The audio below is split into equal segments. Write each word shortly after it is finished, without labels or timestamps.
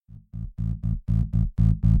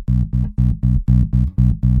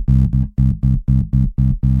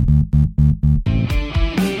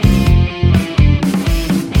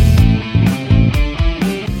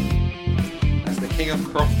As the King of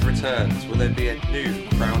Croft returns, will there be a new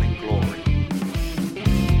crowning glory?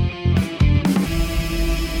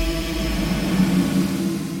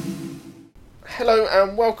 Hello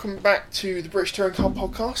and welcome back to the British Touring Car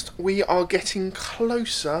Podcast. We are getting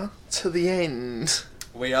closer to the end.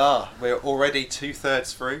 We are. We're already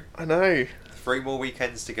 2/3 through. I know. 3 more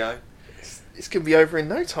weekends to go. It's going to be over in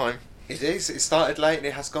no time. It is. It started late and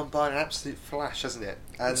it has gone by in an absolute flash, hasn't it?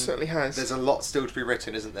 And It certainly has. There's a lot still to be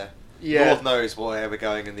written, isn't there? Yeah. Lord knows where we're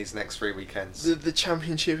going in these next 3 weekends. The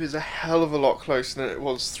championship is a hell of a lot closer than it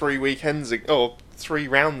was 3 weekends ago, or 3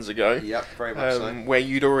 rounds ago. Yep, very much so. Where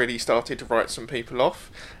you'd already started to write some people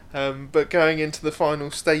off. But going into the final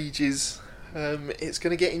stages, it's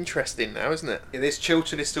going to get interesting now, isn't it? This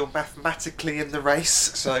Chiltern is still mathematically in the race,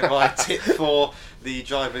 so my tip for the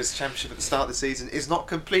Drivers' Championship at the start of the season is not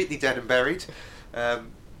completely dead and buried.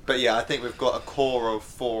 But yeah, I think we've got a core of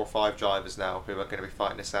 4 or 5 drivers now who are going to be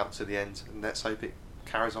fighting this out to the end, and let's hope it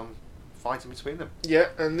carries on fighting between them. Yeah,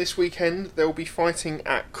 and this weekend they'll be fighting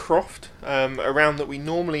at Croft, a round that we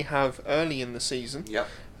normally have early in the season. Yep.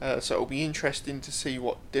 So it'll be interesting to see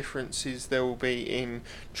what differences there will be in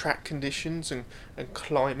track conditions and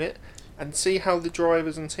climate, and see how the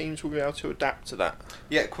drivers and teams will be able to adapt to that.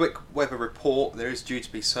 Yeah, quick weather report. There is due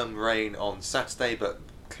to be some rain on Saturday, but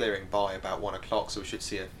clearing by about 1 o'clock, so we should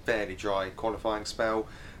see a fairly dry qualifying spell.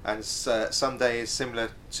 And Sunday is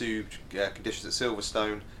similar to conditions at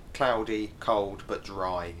Silverstone. Cloudy, cold, but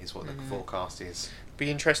dry is what the forecast is. Be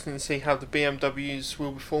interesting to see how the BMWs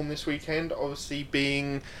will perform this weekend. Obviously,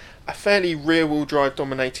 being a fairly rear-wheel drive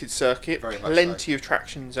dominated circuit, Very much plenty so. of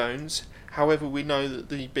traction zones. However, we know that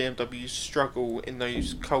the BMWs struggle in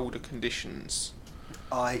those colder conditions.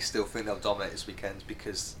 I still think they'll dominate this weekend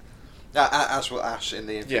because, as will Ash in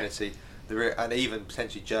the Infinity, and even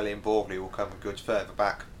potentially Jelly and Borgley will come good further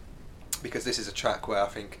back, because this is a track where I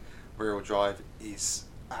think rear-wheel drive is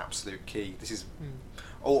absolute key. This is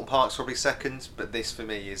Alton Park's probably second, but this for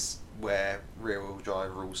me is where rear-wheel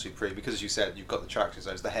drive rules supreme, because as you said, you've got the traction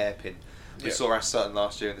zones, the hairpin. We saw Ash Sutton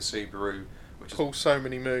last year in the Subaru, which Pull so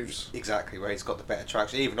many moves. exactly where he's got the better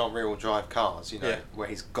traction, even on rear-wheel drive cars, Yeah. where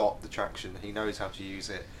he's got the traction, he knows how to use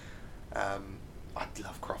it. I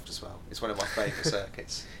love Croft as well. It's one of my favourite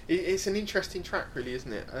circuits. It's an interesting track, really,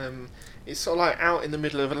 isn't it? It's sort of like out in the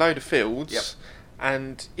middle of a load of fields, Yep.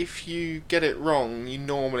 and if you get it wrong, you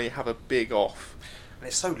normally have a big off. And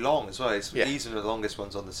it's so long as well. It's Yeah. easily one of the longest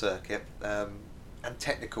ones on the circuit, and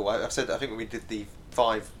technical. I've said, I think when we did the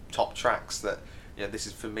 5 top tracks, that this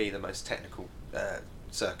is for me the most technical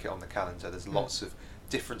circuit on the calendar. There's lots of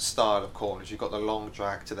different style of corners. You've got the long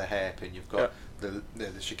drag to the hairpin. You've got the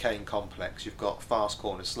chicane complex. You've got fast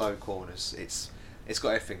corners, slow corners. It's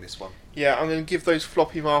got everything, this one. Yeah, I'm going to give those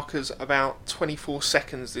floppy markers about 24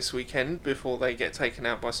 seconds this weekend before they get taken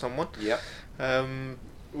out by someone. Yep.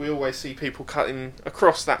 We always see people cutting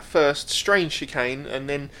across that first strange chicane, and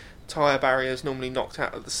then tyre barriers normally knocked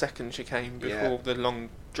out at the second chicane before the long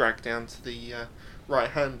drag down to the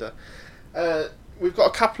right-hander. We've got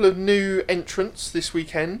a couple of new entrants this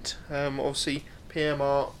weekend. Obviously,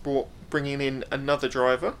 PMR bringing in another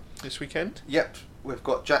driver this weekend. Yep. We've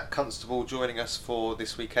got Jack Constable joining us for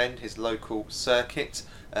this weekend, his local circuit.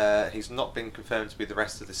 He's not been confirmed to be the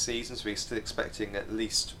rest of the season, so he's still expecting at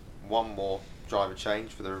least one more driver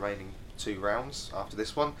change for the remaining 2 rounds after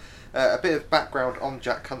this one. A bit of background on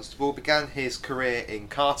Jack Constable. Began his career in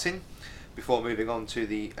karting before moving on to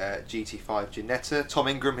the GT5 Ginetta. Tom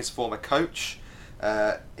Ingram, his former coach.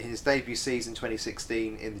 His debut season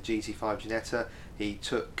 2016 in the GT5 Ginetta, he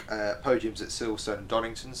took podiums at Silverstone and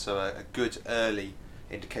Donington, so a good early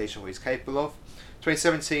indication of what he's capable of.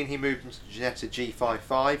 2017 he moved into the Ginetta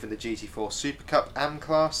G55 and the GT4 Super Cup AM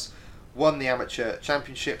class, won the Amateur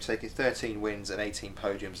Championship, taking 13 wins and 18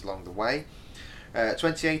 podiums along the way.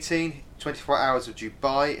 2018, 24 Hours of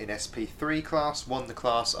Dubai in SP3 class, won the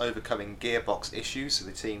class overcoming gearbox issues, so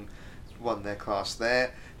the team won their class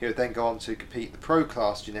there. He would then go on to compete the Pro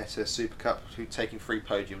Class Ginetta Super Cup, taking 3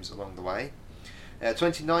 podiums along the way.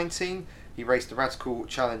 2019, he raced the Radical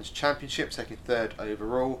Challenge Championship, taking 3rd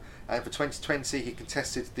overall. And for 2020, he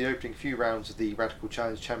contested the opening few rounds of the Radical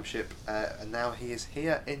Challenge Championship, and now he is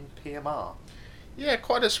here in PMR. Yeah,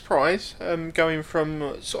 quite a surprise. Going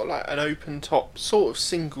from sort of like an open top, sort of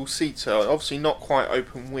single seater, obviously not quite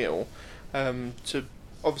open wheel, to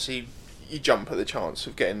obviously you jump at the chance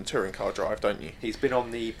of getting touring car drive, don't you? He's been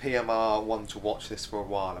on the PMR one to watch list for a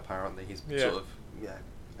while. Apparently, he's sort of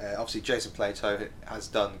Obviously, Jason Plato has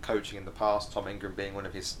done coaching in the past, Tom Ingram being one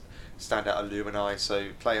of his standout alumni, so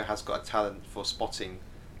Plato has got a talent for spotting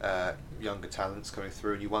younger talents coming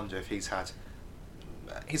through, and you wonder if he's had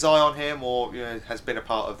his eye on him, or has been a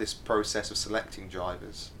part of this process of selecting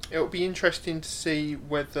drivers. It'll be interesting to see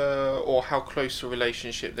whether or how close a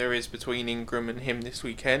relationship there is between Ingram and him this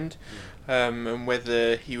weekend, and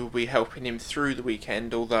whether he will be helping him through the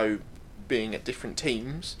weekend, although being at different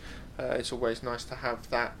teams, it's always nice to have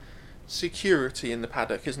that security in the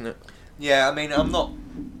paddock, isn't it? Yeah, I mean, I'm not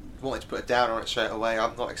wanting to put a down on it straight away.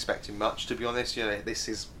 I'm not expecting much, to be honest.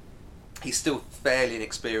 He's still fairly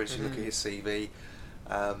inexperienced. You look at his CV.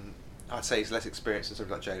 I'd say he's less experienced than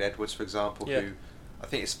somebody like Jade Edwards, for example, who I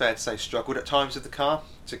think it's fair to say struggled at times with the car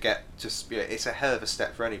to get just. It's a hell of a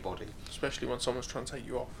step for anybody, especially when someone's trying to take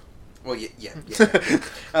you off. Well, yeah.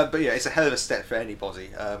 But yeah, it's a hell of a step for anybody.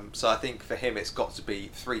 So I think for him, it's got to be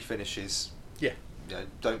 3 finishes. Yeah.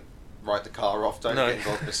 Don't write the car off. Don't get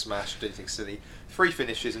involved in a smash. Do anything silly. 3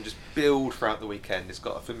 finishes and just build throughout the weekend. It's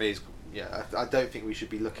got, for me, I don't think we should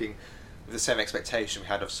be looking with the same expectation we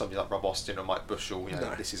had of somebody like Rob Austin or Mike Bushell.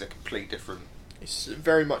 This is a complete different. It's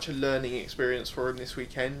very much a learning experience for him this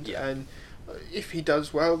weekend, and if he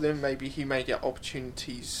does well, then maybe he may get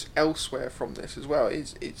opportunities elsewhere from this as well.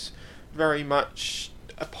 It's very much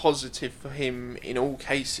a positive for him in all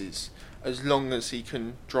cases, as long as he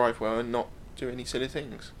can drive well and not do any silly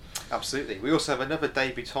things. Absolutely. We also have another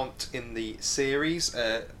debutante in the series.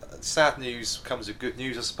 Sad news comes with good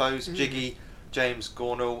news, I suppose. Jiggy James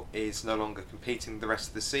Gornall is no longer competing the rest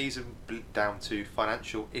of the season, down to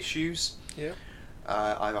financial issues. Yeah.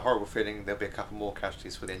 I have a horrible feeling there'll be a couple more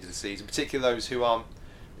casualties for the end of the season, particularly those who aren't.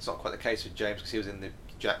 It's not quite the case with James because he was in the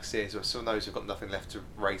Jack Sears, but some of those who've got nothing left to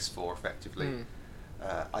race for effectively.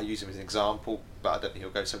 I use him as an example, but I don't think he'll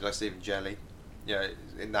go somebody like Stephen Jelly.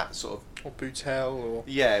 In that sort of. Or Boutel, or.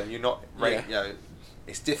 Yeah, when you're not.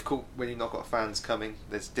 It's difficult when you've not got fans coming.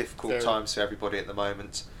 There's difficult times for everybody at the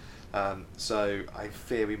moment. So I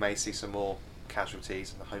fear we may see some more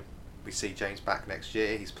casualties, and I hope we see James back next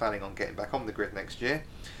year. He's planning on getting back on the grid next year.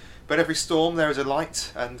 But every storm there is a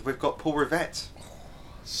light, and we've got Paul Rivett.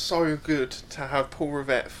 So good to have Paul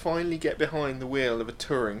Rivett finally get behind the wheel of a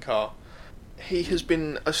touring car. He has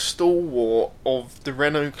been a stalwart of the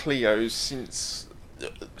Renault Clios since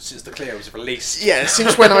the Clio was released. Yeah,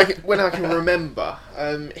 since when I can remember.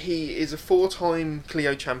 He is a 4-time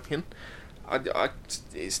Clio champion.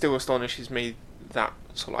 It still astonishes me, that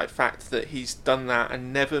sort of fact that he's done that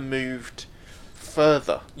and never moved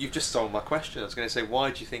further. You've just stolen my question. I was going to say,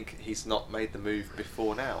 why do you think he's not made the move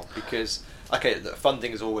before now? Because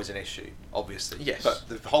funding is always an issue, obviously. Yes. But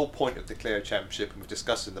the whole point of the Clio Championship, and we've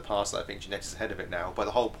discussed in the past that I think Ginetti's ahead of it now, but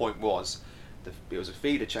the whole point was it was a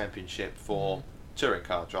feeder championship for touring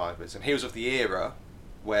car drivers, and he was of the era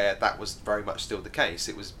where that was very much still the case.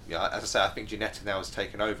 It was, as I say, I think Ginetti now has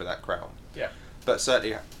taken over that crown. Yeah. But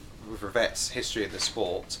certainly with Rivett's history in the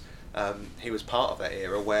sport, he was part of that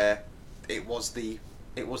era where it was the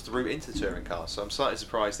route into the touring car. So I'm slightly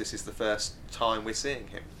surprised this is the first time we're seeing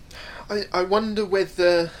him. I wonder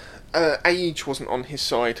whether age wasn't on his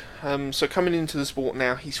side. So coming into the sport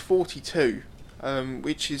now, he's 42,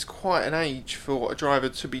 which is quite an age for a driver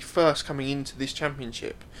to be first coming into this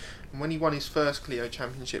championship. And when he won his first Clio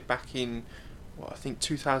Championship back in, I think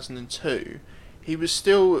 2002, he would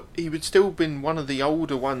still been one of the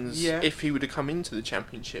older ones if he would have come into the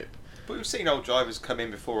championship. But we've seen old drivers come in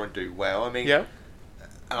before and do well. I mean, and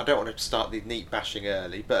I don't want to start the Neat bashing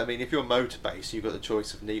early, but I mean, if you're motor-based, you've got the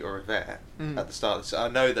choice of Neat or Rivett at the start. So I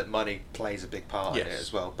know that money plays a big part in it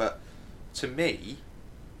as well, but to me,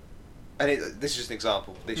 and this is just an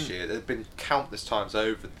example this year, there have been countless times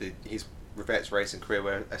over his Rivett's racing career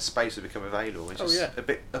where a space has become available. It's just a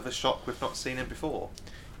bit of a shock we've not seen him before.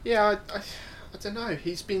 Yeah, I don't know.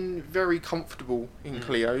 He's been very comfortable in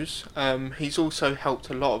Clios. He's also helped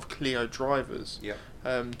a lot of Clio drivers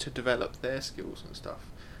to develop their skills and stuff.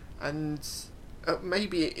 And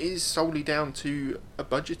maybe it is solely down to a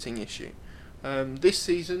budgeting issue. This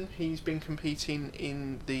season he's been competing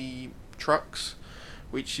in the trucks,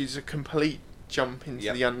 which is a complete jump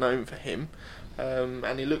into the unknown for him.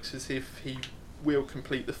 And it looks as if he will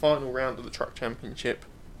complete the final round of the Truck Championship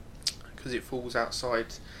because it falls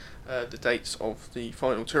outside the dates of the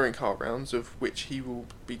final touring car rounds, of which he will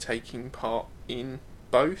be taking part in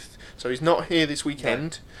both. So he's not here this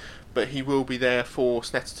weekend, but he will be there for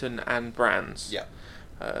Snetterton and Brands. Yeah.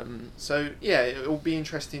 It will be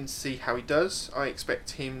interesting to see how he does. I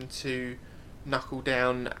expect him to knuckle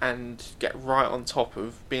down and get right on top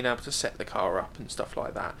of being able to set the car up and stuff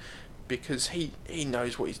like that, because he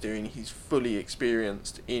knows what he's doing. He's fully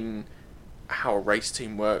experienced in how a race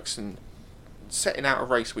team works and setting out a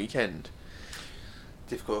race weekend.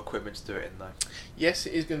 Difficult equipment to do it in, though. Yes,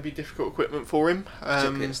 it is going to be difficult equipment for him.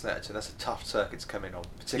 Particularly in Snetterton. That's a tough circuit to come in on,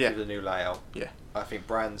 particularly the new layout. Yeah. I think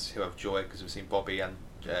Brands, who have joy, because we've seen Bobby and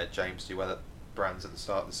James do well at Brands at the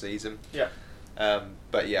start of the season. Yeah.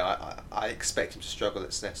 But yeah, I expect him to struggle at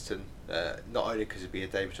Snetterton, not only because he'd be a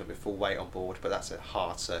debutant with full weight on board, but that's a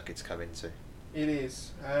hard circuit to come into. It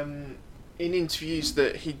is. In interviews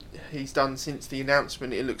that he's done since the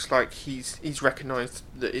announcement, it looks like he's recognised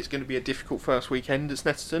that it's going to be a difficult first weekend at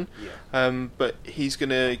Snetterton. Yeah. But he's going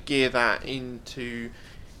to gear that into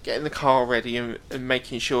getting the car ready and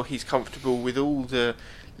making sure he's comfortable with all the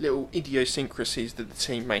little idiosyncrasies that the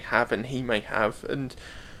team may have and he may have, and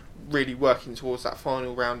really working towards that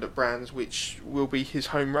final round at Brands, which will be his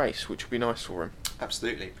home race, which will be nice for him.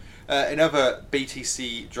 Absolutely. In other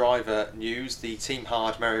BTC driver news, the Team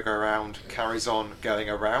Hard merry-go-round carries on going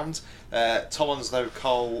around. Tom Onslow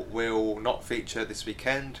Cole will not feature this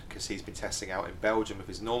weekend because he's been testing out in Belgium with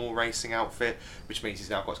his normal racing outfit, which means he's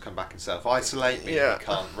now got to come back and self-isolate, meaning he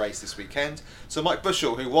can't race this weekend. So Mike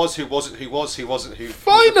Bushell, who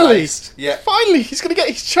finally, yeah, finally, he's going to get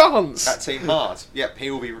his chance at Team Hard. Yep, he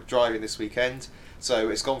will be driving this weekend. So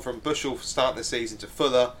it's gone from Bushell starting the season to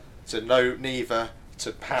Fuller to no, neither,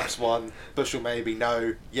 to perhaps one, Bushell maybe,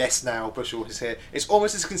 no, yes now, Bushell is here. It's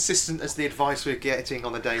almost as consistent as the advice we're getting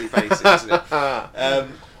on a daily basis, isn't it?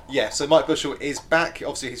 Yeah, so Mike Bushell is back.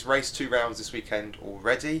 Obviously, he's raced 2 rounds this weekend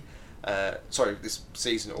already. This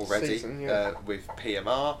season already with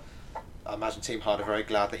PMR. I imagine Team Hard are very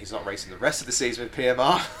glad that he's not racing the rest of the season with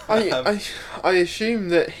PMR. I assume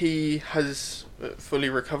that he has fully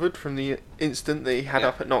recovered from the incident that he had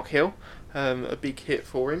up at Knock Hill. A big hit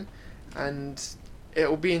for him. And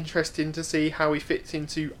it'll be interesting to see how he fits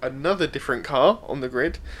into another different car on the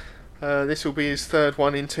grid. This will be his 3rd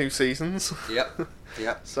one in 2 seasons. Yep.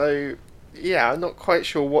 So, yeah, I'm not quite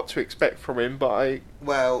sure what to expect from him, but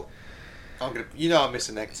Well, I'm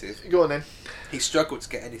Mr. Negative. Go on then. He struggled to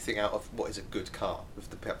get anything out of what is a good car with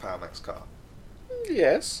the PowerMax car.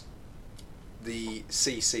 Yes. The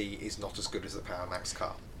CC is not as good as the PowerMax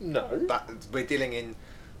car. No. We're dealing in,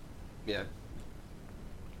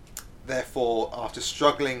 Therefore, after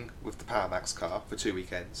struggling with the PowerMax car for 2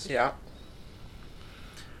 weekends,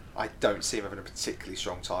 I don't see him having a particularly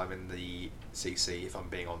strong time in the CC, if I'm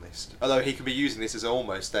being honest. Although he could be using this as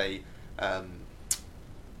almost a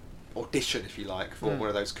audition, if you like, for one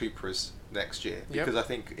of those Cupras next year, because I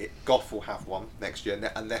think Goff will have one next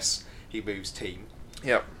year unless he moves team.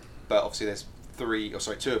 Yep. But obviously, there's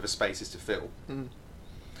 2 of the spaces to fill.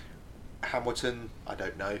 Hamilton, I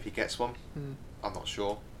don't know if he gets one. I'm not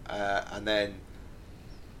sure. And then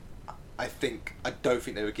I don't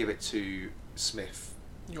think they would give it to Smith.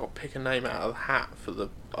 You got to pick a name out of the hat for the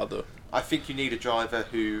other. I think you need a driver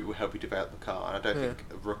who will help you develop the car, and I don't think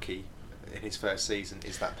a rookie in his first season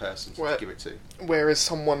is that person to give it to. Whereas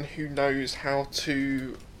someone who knows how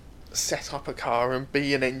to set up a car and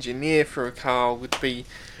be an engineer for a car would be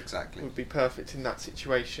perfect in that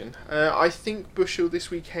situation. I think Bushell this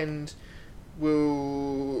weekend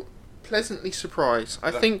will pleasantly surprise.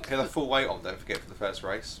 I think he'll have full weight on, don't forget, for the first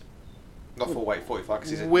race. Not full weight,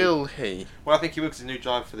 45. Will he? Well, I think he will, because he's a new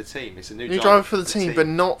driver for the team. It's a new driver for the team, but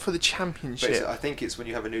not for the championship. But I think it's when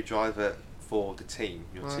you have a new driver for the team,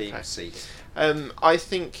 your team seat. I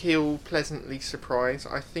think he'll pleasantly surprise.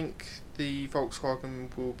 I think the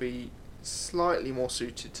Volkswagen will be slightly more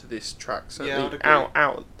suited to this track. So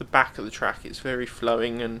out the back of the track, it's very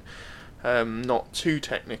flowing and not too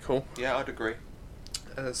technical. Yeah, I'd agree.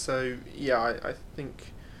 I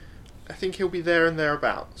think he'll be there and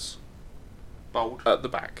thereabouts. Bold. At the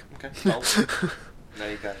back. Okay, bold.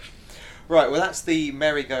 There you go. Right, well, that's the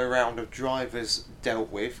merry-go-round of drivers dealt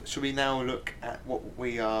with. Should we now look at what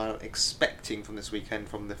we are expecting from this weekend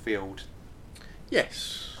from the field?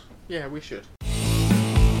 Yes. Yeah, we should.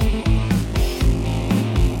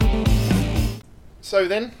 So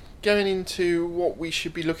then, going into what we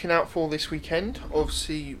should be looking out for this weekend,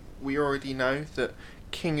 obviously we already know that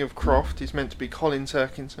King of Croft is meant to be Colin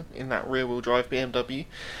Turkington in that rear-wheel drive BMW.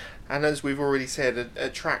 And as we've already said, a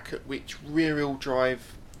track at which rear-wheel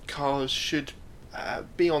drive cars should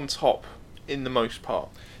be on top in the most part.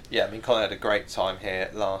 Yeah, I mean, Colin had a great time here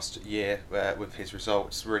last year with his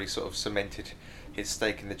results, really sort of cemented his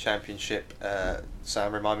stake in the championship.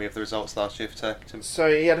 Sam, remind me of the results last year for Turkington. So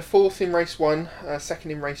he had a 4th in race 1, a 2nd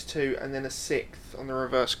in race 2, and then a 6th on the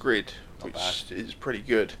reverse grid, which is pretty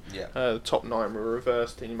good. Yeah. The top 9 were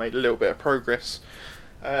reversed and he made a little bit of progress.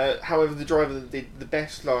 However, the driver that did the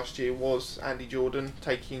best last year was Andy Jordan,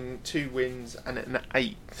 taking 2 wins and an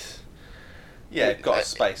 8th. Yeah, got a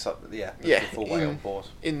space up. Yeah, full way on board.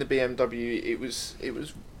 In the BMW, it was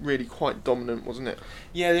really quite dominant, wasn't it?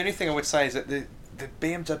 Yeah, the only thing I would say is that the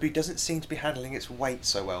BMW doesn't seem to be handling its weight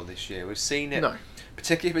so well this year. We've seen it,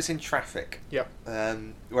 particularly if it's in traffic. Yep.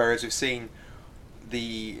 Whereas we've seen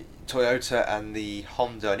the Toyota and the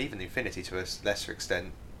Honda and even the Infiniti to a lesser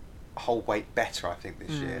extent hold weight better, I think,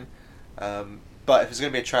 this year. But if it's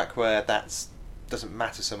going to be a track where that doesn't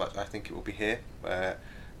matter so much, I think it will be here.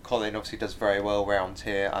 Colin obviously does very well round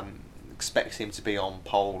here. I'm expecting him to be on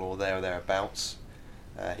pole or thereabouts.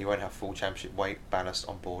 He won't have full championship weight ballast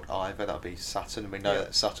on board either. That'll be Sutton. We know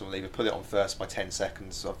that Sutton will either put it on first by 10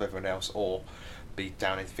 seconds of everyone else or be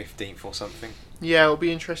down in 15th or something. Yeah, it'll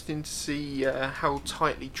be interesting to see how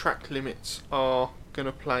tightly track limits are going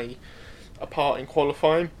to play a part in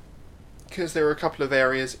qualifying, because there are a couple of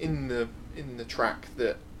areas in the track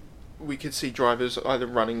that we could see drivers either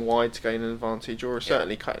running wide to gain an advantage or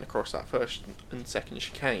certainly cutting across that first and second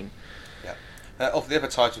chicane. Yeah. Of the other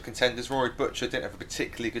title contenders, Rory Butcher didn't have a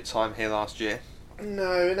particularly good time here last year.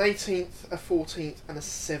 No, an 18th, a 14th and a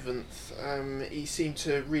 7th. He seemed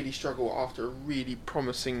to really struggle after a really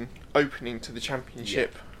promising opening to the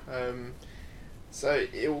championship. So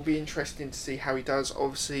it will be interesting to see how he does.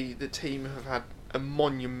 Obviously, the team have had a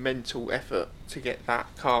monumental effort to get that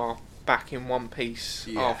car back in one piece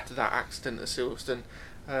after that accident at Silverstone.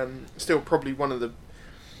 Still probably one of the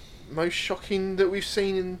most shocking that we've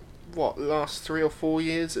seen in the last 3 or 4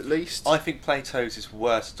 years at least. I think Plato's is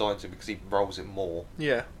worse to Darlington because he rolls it more.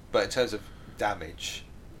 Yeah. But in terms of damage,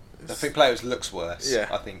 I think Plato's looks worse. Yeah.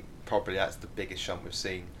 I think probably that's the biggest shunt we've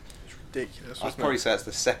seen. It's ridiculous. I'd probably say that's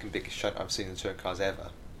the second biggest shunt I've seen in touring cars ever.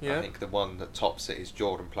 Yeah. I think the one that tops it is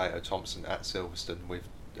Jordan Plato Thompson at Silverstone with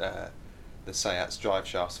the Seat's drive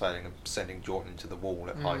shafts failing and sending Jordan into the wall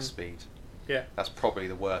at high speed. Yeah. That's probably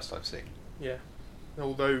the worst I've seen. Yeah.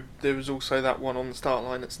 Although there was also that one on the start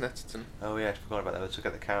line at Snetterton. Oh yeah, I forgot about that. They took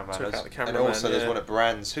out the cameraman. And also there's one at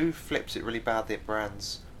Brands. Who flips it really badly at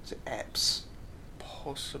Brands? Was it Epps?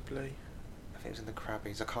 Possibly. I think it was in the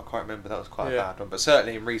Crabbies. I can't quite remember. That was quite a bad one. But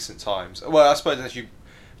certainly in recent times. Well, I suppose actually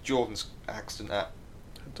Jordan's accident at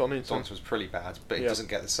Donington was pretty bad, but it doesn't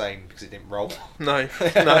get the same because it didn't roll. No.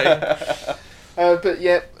 But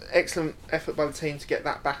yeah, excellent effort by the team to get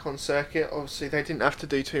that back on circuit. Obviously, they didn't have to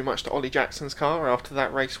do too much to Ollie Jackson's car after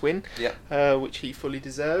that race win, which he fully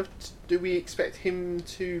deserved. Do we expect him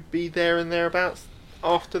to be there and thereabouts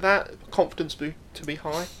after that? Confidence to be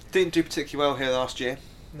high? Didn't do particularly well here last year.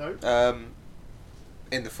 No.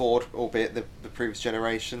 In the Ford, albeit the previous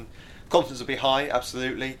generation. Confidence will be high,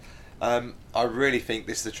 absolutely. I really think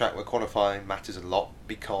this is a track where qualifying matters a lot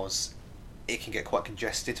because it can get quite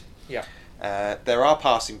congested. Yeah. There are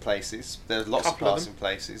passing places. There's lots of passing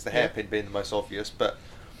places. The hairpin being the most obvious, but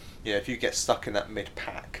if you get stuck in that mid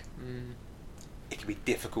pack, it can be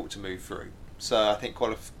difficult to move through. So I think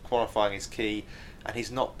qualifying is key, and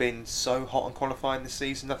he's not been so hot on qualifying this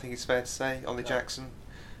season. I think it's fair to say, Ollie Jackson.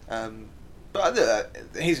 But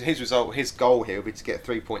his goal here will be to get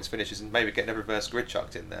 3 points finishes and maybe get a reverse grid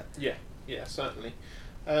chucked in there. Yeah, certainly.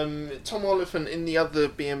 Tom Oliphant in the other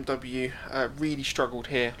BMW really struggled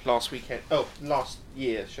here last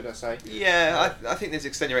year, should I say? Yeah, I think there's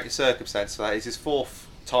extenuating circumstance for that. It's his fourth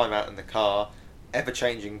time out in the car,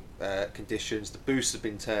 ever-changing conditions. The boosts have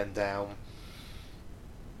been turned down.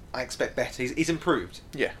 I expect better. He's improved.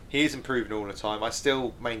 Yeah. He is improving all the time. I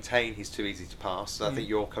still maintain he's too easy to pass. I think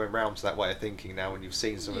you're coming round to that way of thinking now when you've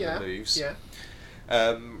seen some of the moves. Yeah.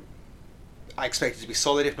 I expect it to be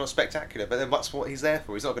solid, if not spectacular. But then that's what he's there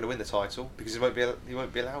for. He's not going to win the title because he won't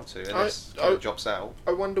be allowed to unless he drops out.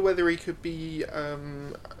 I wonder whether he could be a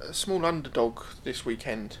small underdog this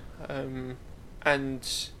weekend. And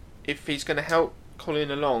if he's going to help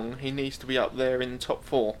Colin along, he needs to be up there in the top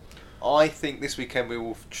 4. I think this weekend we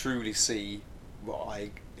will truly see what I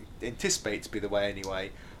anticipate to be the way anyway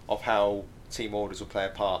of how team orders will play a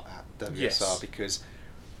part at WSR because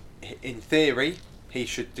in theory he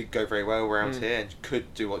should go very well around here and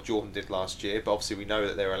could do what Jordan did last year, but obviously we know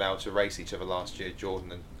that they were allowed to race each other last year,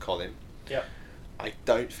 Jordan and Colin. Yep. I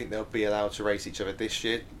don't think they'll be allowed to race each other this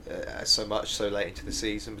year so late into the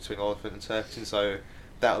season between Oliphant and Turkington, so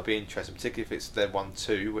that'll be interesting, particularly if it's their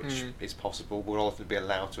 1-2, which is possible. Will Oliphant be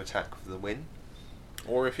allowed to attack for the win?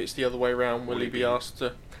 Or if it's the other way around, will he be asked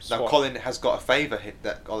to swap? Now, Colin has got a favour hit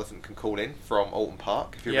that Oliphant can call in from Alton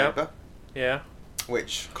Park, if you remember. Yeah.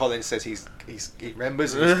 Which Colin says he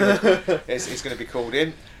remembers and he's going to be called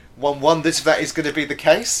in. One wonders if that is going to be the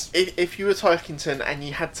case. If you were Turkington and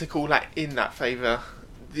you had to call that favour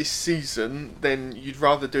this season, then you'd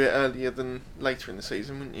rather do it earlier than later in the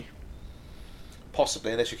season, wouldn't you?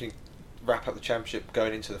 Possibly, unless you can wrap up the championship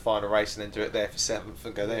going into the final race and then do it there for 7th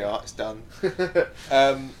and go, there you are, it's done.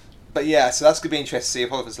 But yeah, so that's going to be interesting to see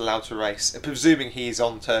if Oliver's allowed to race, presuming he's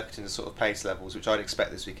on Turkington's sort of pace levels, which I'd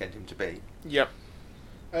expect this weekend him to be. Yep.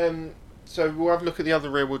 So we'll have a look at the other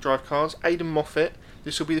rear-wheel drive cars. Aidan Moffat,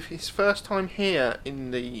 this will be his first time here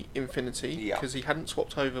in the Infinity, because he hadn't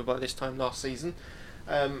swapped over by this time last season.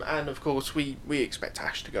 And of course, we expect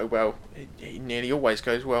Ash to go well. He nearly always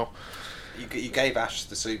goes well. You gave Ash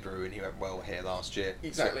the Subaru and he went well here last year.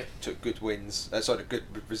 Exactly. So, took good wins, good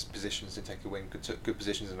positions, didn't take a win, took good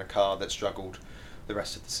positions in a car that struggled the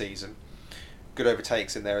rest of the season. Good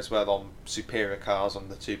overtakes in there as well on superior cars on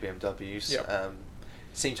the 2 BMWs. Yep.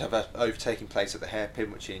 Seemed to have an overtaking place at the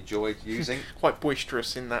hairpin, which he enjoyed using. Quite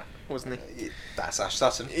boisterous in that, wasn't he? That's Ash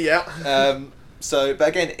Sutton. Yeah. But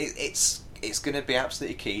again, it's going to be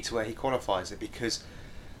absolutely key to where he qualifies it, because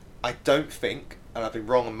I don't think, and I've been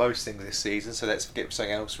wrong on most things this season, so let's get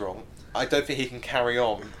something else wrong, I don't think he can carry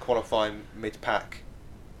on qualifying mid-pack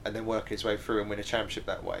and then work his way through and win a championship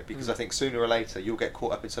that way, because I think sooner or later you'll get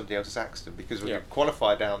caught up in somebody else's accident, because when you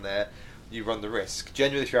qualify down there, you run the risk.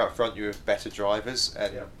 Generally, if you're out front, you have better drivers,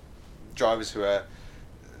 and drivers who are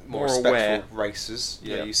more respectful aware. Racers.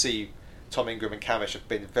 You know, you see Tom Ingram and Camish have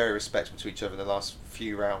been very respectful to each other in the last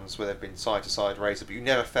few rounds where they've been side-to-side racers, but you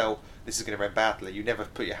never felt this is going to end badly. You never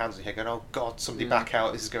put your hands on your head going, oh God, somebody back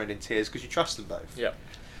out, this is going in tears, because you trust them both. Yeah.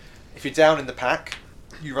 If you're down in the pack,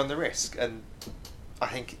 you run the risk, and I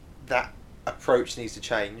think that approach needs to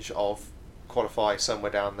change, of qualify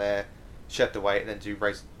somewhere down there, shed the weight, and then do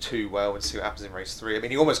race 2 well and see what happens in race 3. I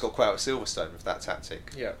mean, he almost got quite out of Silverstone with that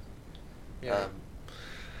tactic. Yeah.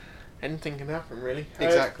 Anything can happen, really.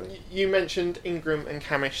 Exactly. You mentioned Ingram and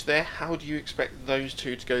Camish there. How do you expect those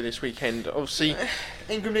two to go this weekend? Obviously,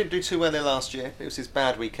 Ingram didn't do too well there last year. It was his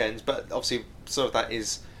bad weekend, but obviously some of that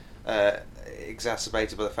is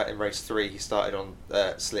exacerbated by the fact in race 3 he started on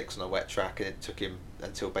slicks on a wet track, and it took him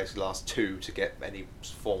until basically the last 2 to get any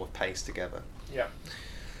form of pace together. Yeah.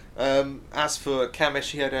 As for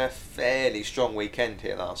Camish, he had a fairly strong weekend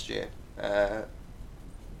here last year.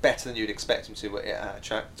 Better than you'd expect him to at a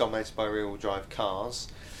track dominated by rear-wheel drive cars.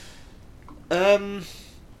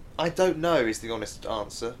 I don't know is the honest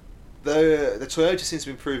answer. The Toyota seems to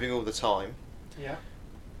be improving all the time. Yeah.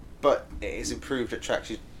 But it is improved at tracks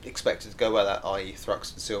you expected to go well at, i.e.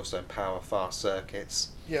 Thruxton, Silverstone, Power, fast circuits.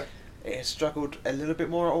 Yeah. It has struggled a little bit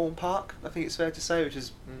more at Alton Park, I think it's fair to say, which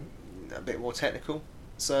is a bit more technical.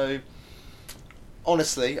 So,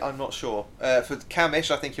 honestly, I'm not sure. For Camish,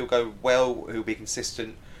 I think he'll go well, he'll be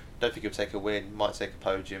consistent. Don't think he'll take a win, might take a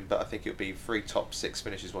podium, but I think it'll be 3 top 6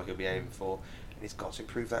 finishes what he'll be aiming for, and he's got to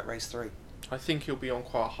improve that race 3. I think he'll be on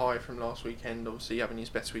quite a high from last weekend, obviously having his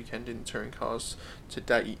best weekend in touring cars to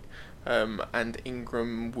date, and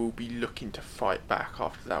Ingram will be looking to fight back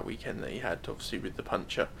after that weekend that he had, obviously, with the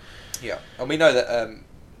puncher. Yeah, and we know that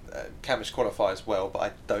Camish qualifies well, but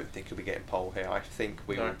I don't think he'll be getting pole here. I think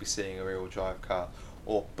we will be seeing a rear-wheel drive car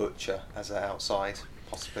or Butcher as an outside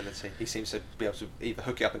possibility. He seems to be able to either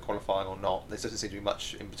hook it up in qualifying or not. There doesn't seem to be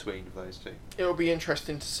much in between of those two. It'll be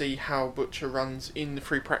interesting to see how Butcher runs in the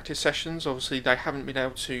free practice sessions. Obviously, they haven't been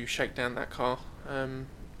able to shake down that car.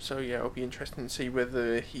 So yeah, it'll be interesting to see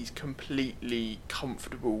whether he's completely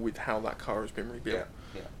comfortable with how that car has been rebuilt.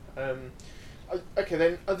 Yeah. Okay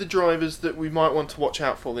then, other drivers that we might want to watch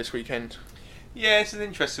out for this weekend? Yeah, it's an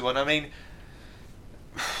interesting one. I mean,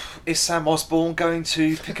 is Sam Osborne going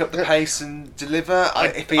to pick up the pace and deliver?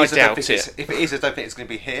 If it is, I don't think it's going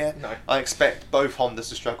to be here. No. I expect both Hondas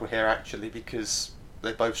to struggle here, actually, because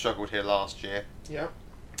they both struggled here last year. Yeah.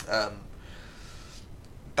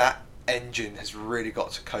 That engine has really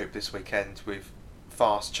got to cope this weekend with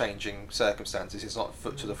fast changing circumstances. It's not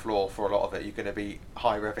foot to the floor for a lot of it. You're going to be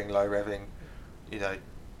high revving, low revving,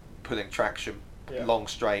 pulling traction, long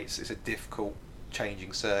straights. It's a difficult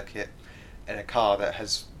changing circuit, and a car that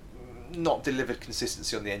has not delivered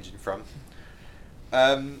consistency on the engine front.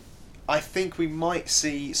 I think we might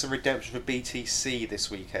see some redemption for BTC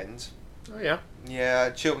this weekend. Oh yeah. Yeah,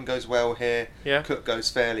 Chilton goes well here. Yeah. Cook goes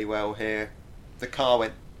fairly well here. The car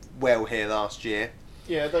went well here last year.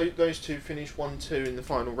 Yeah, those two finished 1-2 in the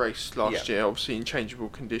final race last year, obviously in changeable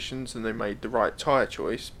conditions, and they made the right tyre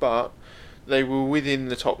choice, but they were within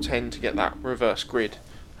the top 10 to get that reverse grid.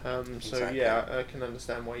 Exactly. So yeah, I can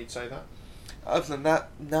understand why you'd say that. Other than that,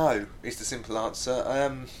 no, is the simple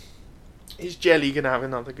answer. Is Jelly going to have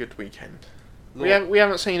another good weekend? We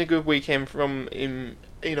haven't seen a good weekend from him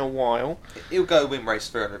in a while. He'll go win race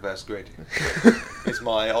 3 on reverse grid. Is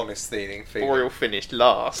my honest feeling. Or he'll finish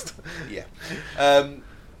last. Yeah.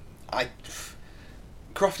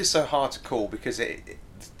 Croft is so hard to call because it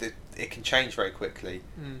can change very quickly.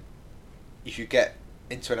 if you get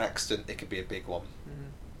into an accident, it could be a big one.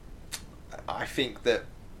 I think that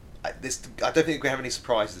I don't think we're going to have any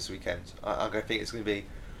surprises this weekend. I think it's going to be,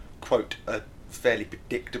 quote, a fairly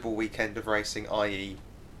predictable weekend of racing, i.e.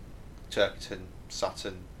 Turkington,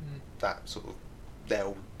 Sutton, that sort of,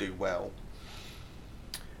 they'll do well.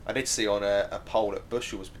 I did see on a poll that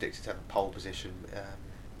Bushell was predicted to have a pole position.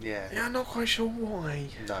 Yeah, I'm not quite sure why.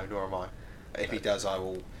 No, nor am I. If he does, I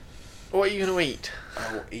will... What are you going to eat?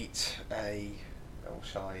 I will eat a... What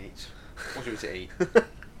shall I eat? What do you want to eat?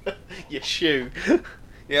 Your shoe.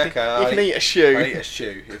 Yeah, okay. You can eat a shoe. I'll eat a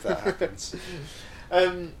shoe if that happens.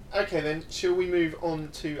 Okay then, shall we move on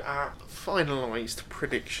to our finalised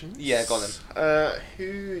predictions? Yeah, go on then.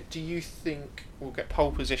 Who do you think will get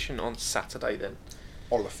pole position on Saturday then?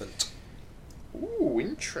 Oliphant. Ooh,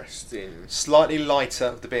 interesting. Slightly lighter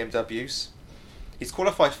of the BMWs. He's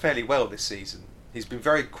qualified fairly well this season. He's been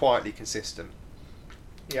very quietly consistent.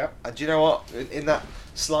 Yep. And do you know what? In that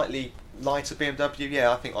slightly lighter BMW,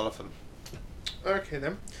 yeah, I think Oliphant. Okay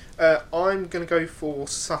then. I'm going to go for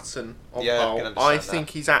Sutton on Yeah, I pole. can understand I think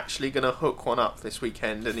he's actually going to hook one up this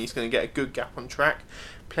weekend, and he's going to get a good gap on track.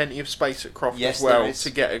 Plenty of space at Croft Yes, as well there is. to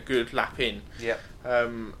get a good lap in. Yep.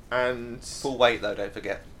 And Full weight though, don't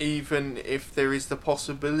forget. even if there is the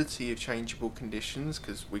possibility of changeable conditions,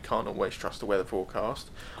 because we can't always trust the weather forecast,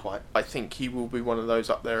 Quite. I think he will be one of those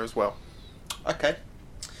up there as well. Okay.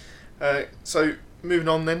 So moving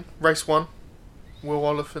on then, race 1. Will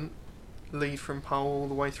Oliphant lead from pole all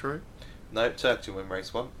the way through? No, Turkington win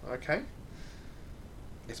race 1. Okay.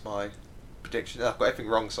 It's my prediction. I've got everything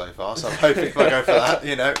wrong so far, so I'm hoping if I go for that,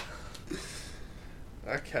 you know.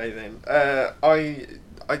 Okay then.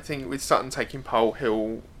 I think with Sutton taking pole,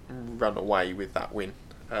 he'll run away with that win,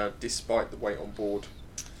 despite the weight on board.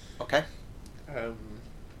 Okay.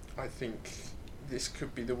 I think this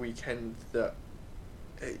could be the weekend that,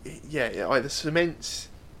 it either cements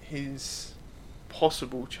his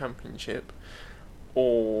possible championship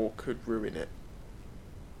or could ruin it.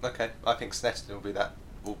 Okay. I think Snetterton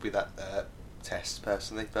will be that test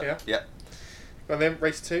personally, but yeah. Well then,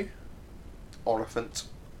 race 2. Oliphant.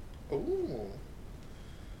 Ooh.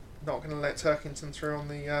 Not going to let Turkington through on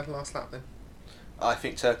the last lap then. I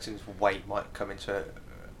think Turkington's weight might come into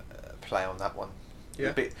play on that one.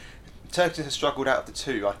 Yeah. Turkington has struggled out of the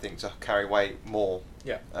two, I think, to carry weight more.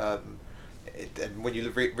 Yeah. And when you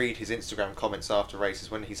read his Instagram comments after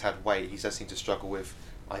races, when he's had weight, he does seem to struggle with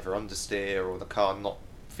either understeer or the car not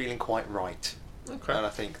feeling quite right. Okay. And I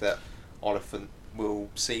think that Oliphant will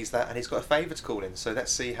seize that, and he's got a favour to call in. So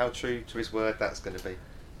let's see how true to his word that's going to be.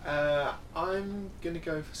 I'm going to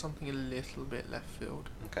go for something a little bit left field.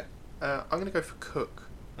 Okay. I'm going to go for Cook.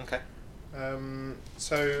 Okay.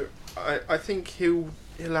 So I think he'll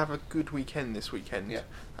have a good weekend this weekend. Yeah.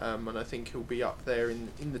 And I think he'll be up there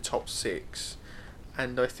in the top 6,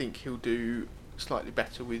 and I think he'll do slightly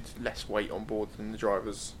better with less weight on board than the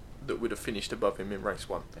drivers that would have finished above him in race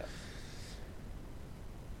 1. Yeah.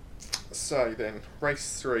 So then,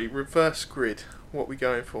 race 3, reverse grid. What are we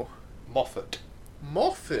going for? Moffat.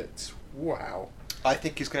 Moffat. Wow. I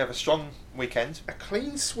think he's going to have a strong weekend. A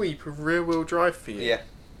clean sweep of rear wheel drive for you. Yeah.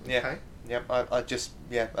 Yeah. Okay.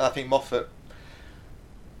 Yeah. I think Moffat.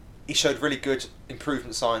 He showed really good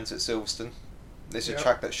improvement signs at Silverstone. This is a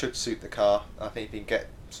track that should suit the car. I think if he can get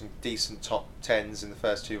some decent top 10s in the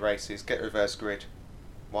first 2 races, get reverse grid,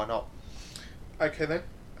 why not? Okay then.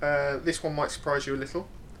 This one might surprise you a little.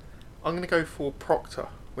 I'm going to go for Proctor.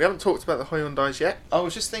 We haven't talked about the Hyundais yet. I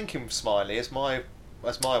was just thinking Smiley as my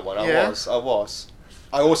one. Yeah. I was.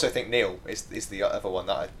 I also think Neil is the other one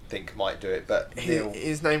that I think might do it, but Neil.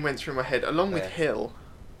 His name went through my head, along with Hill.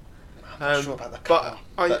 I'm not sure about the car.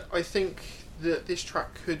 But I think that this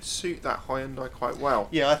track could suit that Hyundai quite well.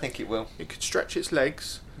 Yeah, I think it will. It could stretch its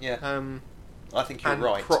legs. Yeah. I think you're and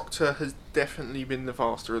right. Proctor has definitely been the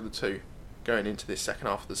faster of the two going into this second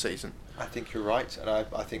half of the season. I think you're right, and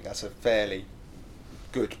I think that's a fairly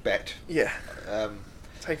good bet. Yeah.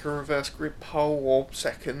 Take a reverse grid pole or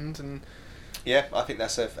second, and yeah, I think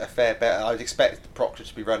that's a fair bet. I'd expect Proctor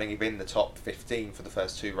to be running in the top 15 for the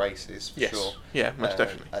first 2 races, for sure. Yeah, most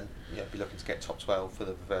definitely. And be looking to get top 12 for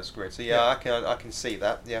the reverse grid. So yeah, I can see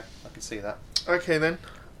that. Yeah, I can see that. Okay then,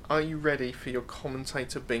 are you ready for your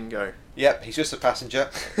commentator bingo? Yep, he's just a passenger.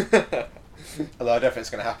 Although I don't think it's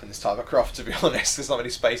going to happen this time at Croft, to be honest. There's not many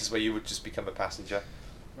spaces where you would just become a passenger.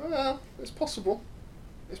 Well, it's possible.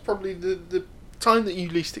 It's probably the time that you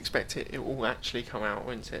least expect it. It will actually come out,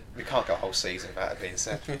 won't it? We can't go a whole season without it being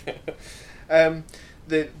said.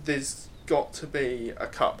 There's got to be a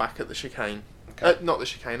cut back at the chicane. Okay. Not the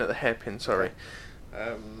chicane, at the hairpin, sorry.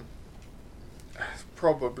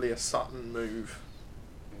 Probably a Sutton move.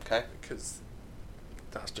 Okay. Because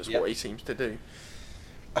that's just what he seems to do.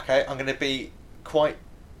 Okay, I'm going to be quite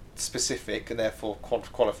specific and therefore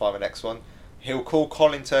qualify my next one. He'll call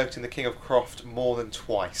Colin Turkington the King of Croft more than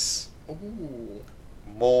twice. Ooh.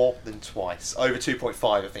 More than twice. Over 2.5,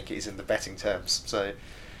 I think it is in the betting terms. So,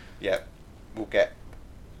 yeah,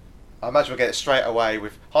 I imagine we'll get it straight away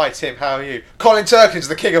with, "Hi Tim, how are you? Colin Turkington's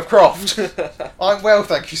the King of Croft." "I'm well,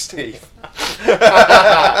 thank you, Steve."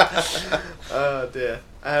 Oh dear.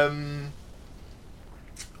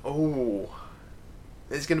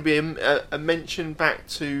 There's going to be a mention back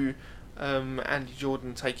to Andy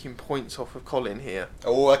Jordan taking points off of Colin here.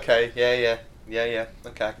 Oh, okay, yeah.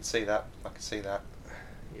 Okay, I can see that.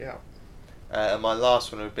 Yeah. And my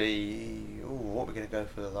last one would be, what are we going to go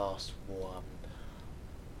for the last one?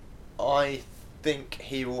 I think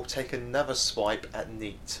he will take another swipe at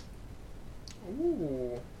Neat.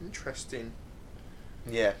 Ooh, interesting.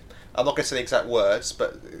 Yeah, I'm not going to say the exact words,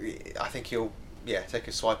 but I think he'll take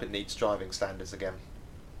a swipe at Neat's driving standards again.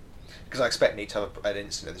 Because I expect Neat to have an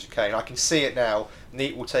incident at the chicane. I can see it now.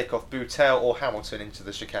 Neat will take off Boutel or Hamilton into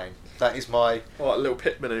the chicane. That is my... What, a little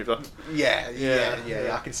pit manoeuvre? Yeah.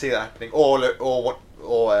 I can see that happening. Or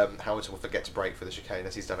Hamilton will forget to brake for the chicane,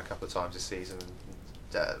 as he's done a couple of times this season.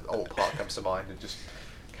 Old Park comes to mind and just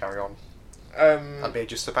carry on. And be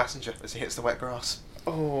just the passenger as he hits the wet grass.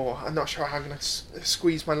 Oh, I'm not sure how I'm going to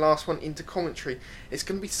squeeze my last one into commentary. It's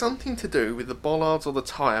going to be something to do with the bollards or the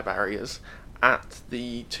tyre barriers at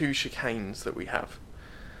the 2 chicanes that we have.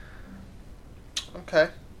 Okay.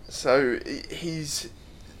 So he's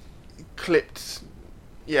clipped...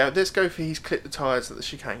 Yeah, let's go for he's clipped the tyres at the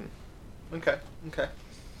chicane. Okay.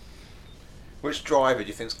 Which driver do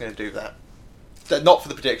you think is going to do that? Not for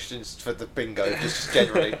the predictions, for the bingo, just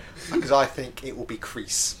generally. Because I think it will be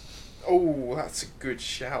Crease. Oh, that's a good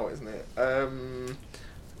shout, isn't it?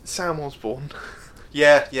 Sam Osborne.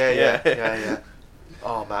 Yeah.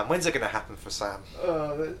 Oh man, when's it going to happen for Sam?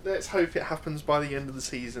 Let's hope it happens by the end of the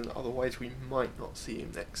season, otherwise we might not see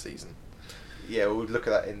him next season. Yeah, we'll look at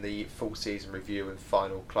that in the full season review and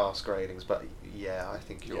final class gradings, but yeah, I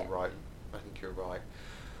think you're right.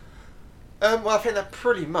 Well, I think that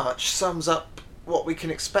pretty much sums up what we can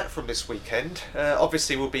expect from this weekend.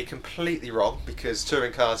 Obviously, we'll be completely wrong, because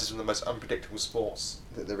touring cars is one of the most unpredictable sports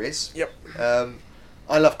that there is. Yep.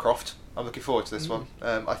 I love Croft. I'm looking forward to this one.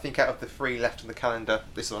 I think out of the 3 left in the calendar,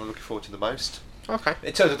 this is the one I'm looking forward to the most. Okay.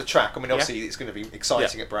 In terms of the track, I mean, obviously it's going to be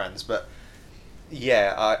exciting at Brands, but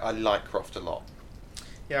yeah, I like Croft a lot.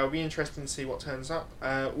 Yeah, it'll be interesting to see what turns up.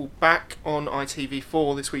 We'll back on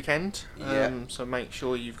ITV4 this weekend, so make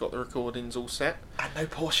sure you've got the recordings all set. And no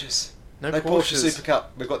Porsches. No Porsche Super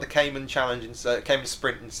Cup. We've got the Cayman Challenge, Cayman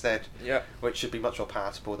Sprint instead. Yeah. Which should be much more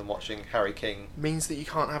palatable than watching Harry King. Means that you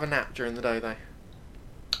can't have a nap during the day, though.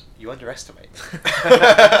 You underestimate.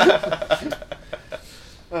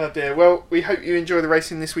 Oh dear. Well, we hope you enjoy the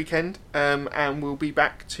racing this weekend, and we'll be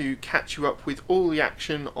back to catch you up with all the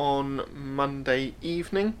action on Monday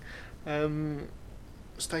evening.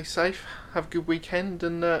 Stay safe, have a good weekend,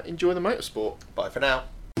 and enjoy the motorsport. Bye for now.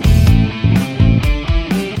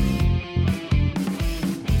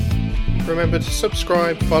 Remember to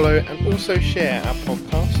subscribe, follow, and also share our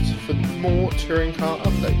podcasts for more touring car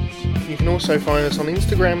updates. You can also find us on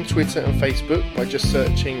Instagram, Twitter, and Facebook by just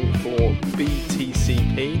searching for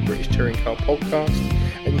BTCP, British Touring Car Podcast,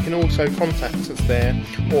 and you can also contact us there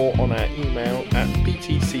or on our email at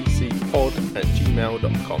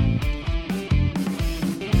btccpod@gmail.com.